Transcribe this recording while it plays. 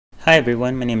Hi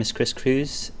everyone, my name is Chris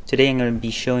Cruz. Today I'm going to be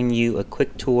showing you a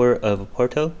quick tour of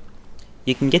Apporto.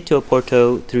 You can get to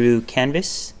Apporto through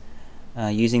Canvas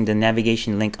using the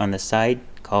navigation link on the side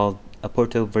called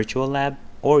Apporto Virtual Lab,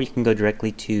 or you can go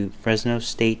directly to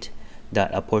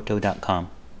fresnostate.apporto.com.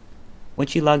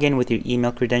 Once you log in with your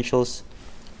email credentials,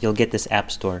 you'll get this app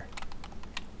store.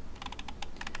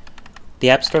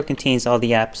 The app store contains all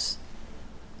the apps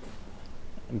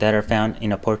that are found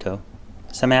in Apporto.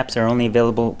 Some apps are only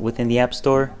available within the App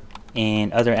Store,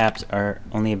 and other apps are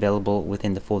only available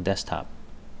within the full desktop.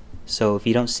 So if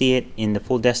you don't see it in the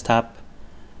full desktop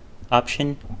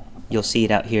option, you'll see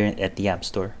it out here at the App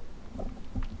Store.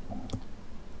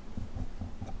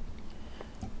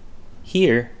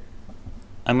 Here,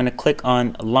 I'm going to click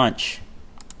on Launch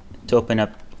to open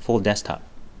up full desktop.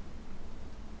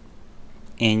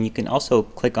 And you can also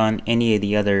click on any of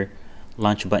the other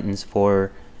launch buttons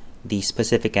for the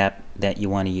specific app that you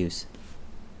want to use.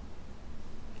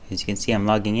 As you can see, I'm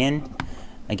logging in.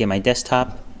 I get my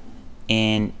desktop,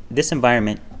 and this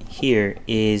environment here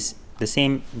is the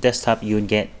same desktop you would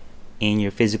get in your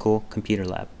physical computer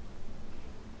lab,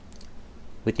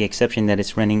 with the exception that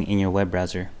it's running in your web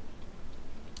browser.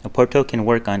 Apporto can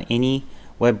work on any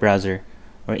web browser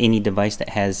or any device that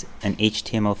has an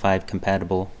HTML5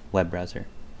 compatible web browser.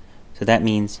 So that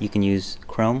means you can use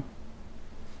Chrome,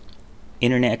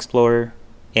 Internet Explorer,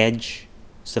 Edge,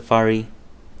 Safari,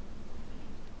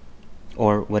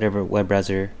 or whatever web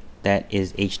browser that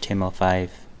is HTML5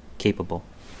 capable.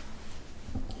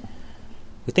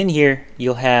 Within here,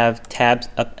 you'll have tabs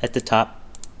up at the top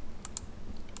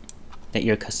that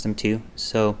you're accustomed to.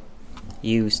 So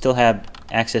you still have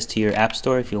access to your App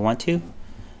Store if you want to,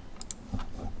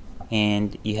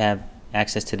 and you have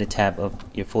access to the tab of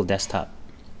your full desktop.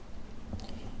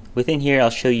 Within here, I'll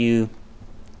show you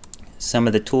some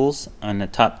of the tools on the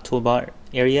top toolbar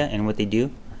area and what they do.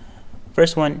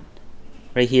 First one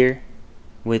right here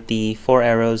with the 4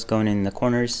 arrows going in the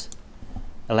corners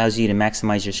allows you to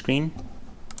maximize your screen.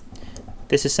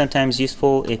 This is sometimes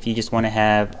useful if you just want to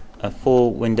have a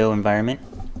full window environment.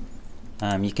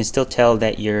 You can still tell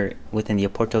that you're within the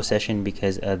Apporto session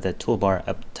because of the toolbar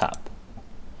up top.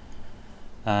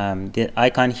 The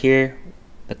icon here,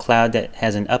 the cloud that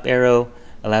has an up arrow,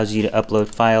 allows you to upload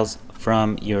files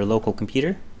from your local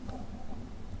computer.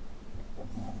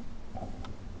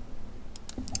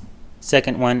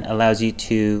 Second one allows you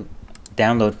to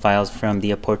download files from the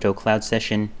Apporto cloud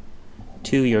session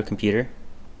to your computer.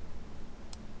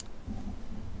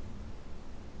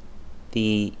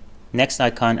 The next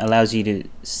icon allows you to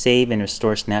save and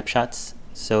restore snapshots.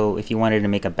 So if you wanted to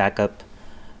make a backup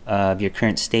of your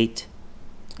current state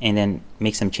and then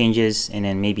make some changes, and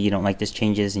then maybe you don't like these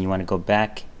changes and you want to go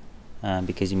back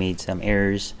because you made some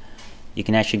errors, you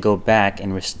can actually go back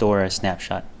and restore a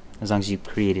snapshot as long as you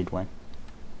created one.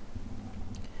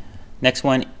 Next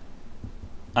one,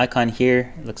 icon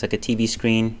here, looks like a TV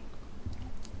screen.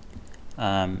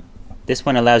 This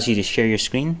one allows you to share your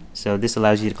screen, so this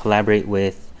allows you to collaborate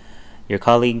with your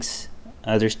colleagues,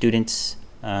 other students,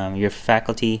 your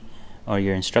faculty, or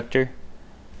your instructor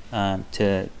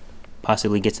to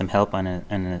possibly get some help on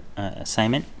an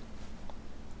assignment.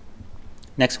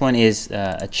 Next one is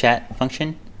a chat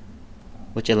function,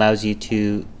 which allows you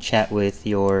to chat with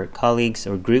your colleagues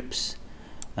or groups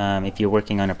if you're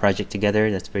working on a project together.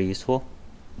 That's very useful.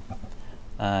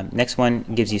 Next one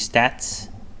gives you stats,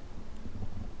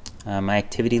 my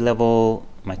activity level,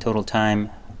 my total time,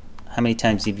 how many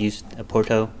times you've used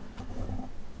Apporto.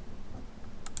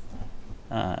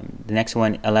 The next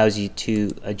one allows you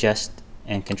to adjust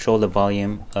and control the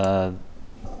volume of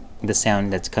the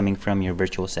sound that's coming from your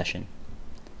virtual session.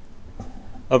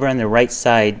 Over on the right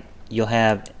side, you'll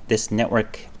have this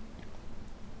network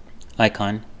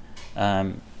icon.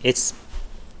 It's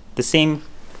the same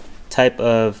type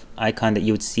of icon that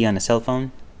you would see on a cell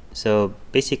phone. So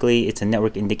basically, it's a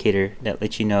network indicator that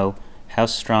lets you know how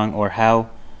strong or how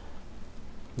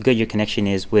good your connection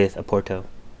is with Apporto.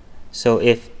 So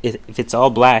if it's all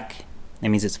black, that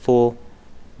means it's full,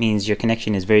 means your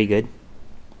connection is very good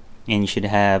and you should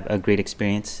have a great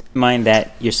experience. Keep in mind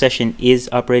that your session is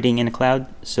operating in a cloud,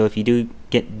 so if you do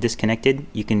get disconnected,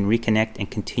 you can reconnect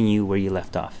and continue where you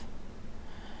left off.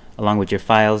 Along with your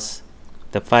files,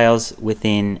 the files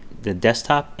within the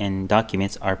desktop and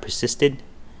documents are persisted,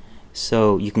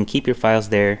 so you can keep your files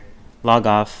there, log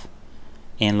off,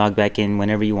 and log back in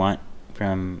whenever you want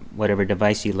from whatever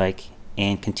device you like,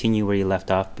 and continue where you left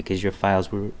off because your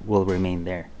files will remain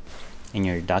there in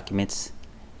your documents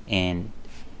and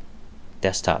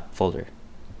desktop folder.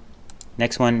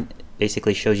 Next one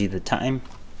basically shows you the time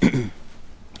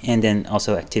and then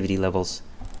also activity levels.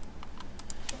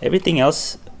 Everything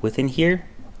else within here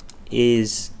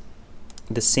is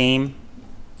the same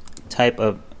type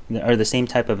of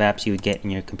apps you would get in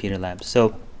your computer lab.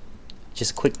 So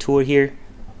just a quick tour here.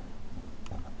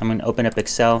 I'm going to open up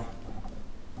Excel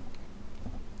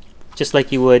just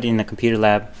like you would in a computer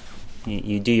lab.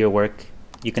 You do your work.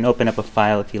 You can open up a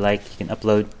file if you like. You can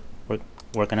upload,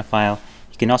 work on a file.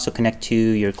 You can also connect to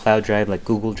your cloud drive like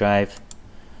Google Drive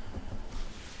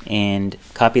and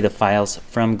copy the files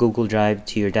from Google Drive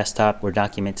to your desktop or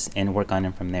documents and work on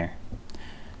them from there.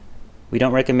 We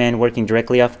don't recommend working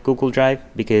directly off Google Drive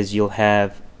because you'll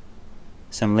have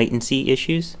some latency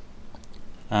issues.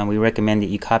 We recommend that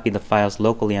you copy the files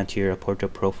locally onto your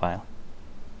Apporto profile.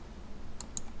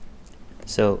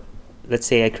 So let's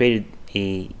say I created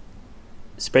a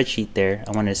spreadsheet there.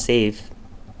 I wanted to save.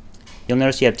 You'll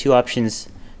notice you have two options,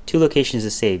 two locations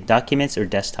to save, documents or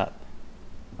desktop.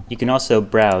 You can also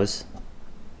browse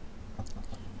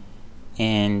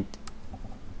and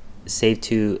save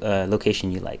to a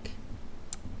location you like.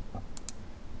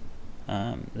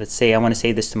 Let's say I want to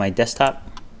save this to my desktop,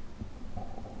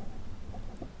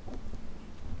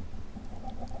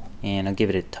 and I'll give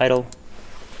it a title,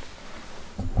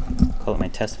 call it my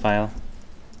test file.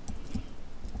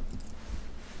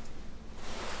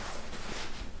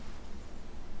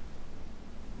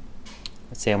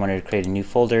 Let's say I wanted to create a new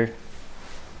folder,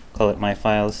 call it my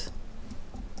files.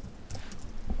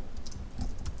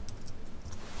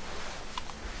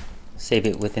 Save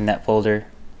it within that folder,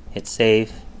 hit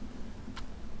save,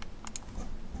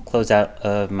 close out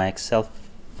of my Excel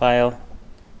file,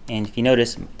 and if you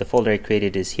notice, the folder I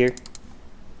created is here.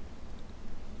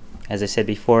 As I said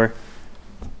before,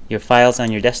 your files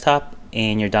on your desktop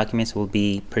and your documents will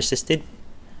be persisted,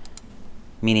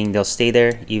 meaning they'll stay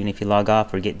there even if you log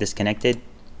off or get disconnected,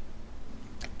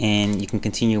 and you can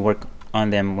continue work on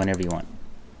them whenever you want.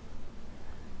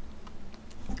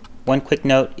 One quick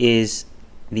note is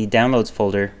the downloads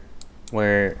folder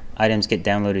where items get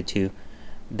downloaded to.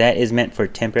 That is meant for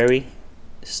temporary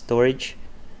storage.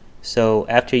 So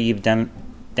after you've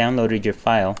downloaded your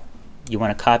file, you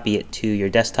want to copy it to your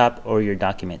desktop or your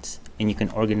documents, and you can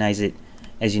organize it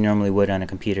as you normally would on a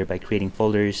computer by creating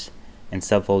folders and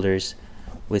subfolders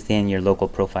within your local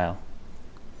profile.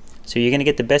 So you're going to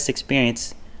get the best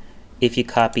experience if you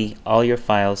copy all your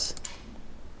files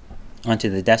onto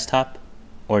the desktop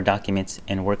or documents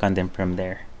and work on them from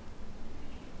there.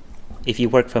 If you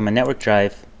work from a network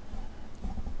drive,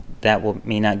 that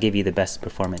may not give you the best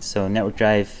performance. So network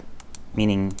drive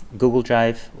meaning Google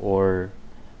Drive or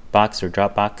Box or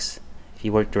Dropbox. If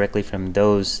you work directly from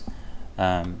those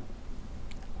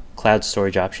cloud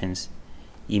storage options,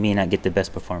 you may not get the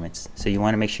best performance. So you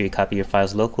want to make sure you copy your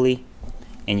files locally,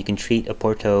 and you can treat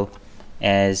Apporto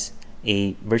as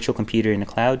a virtual computer in the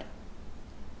cloud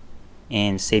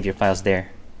and save your files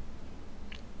there.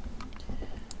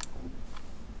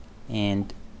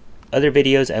 And other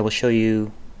videos I will show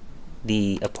you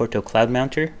the Apporto Cloud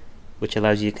Mounter, which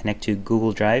allows you to connect to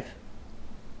Google Drive,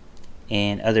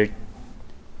 and other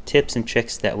tips and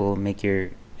tricks that will make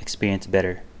your experience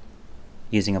better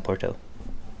using Apporto.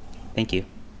 Thank you.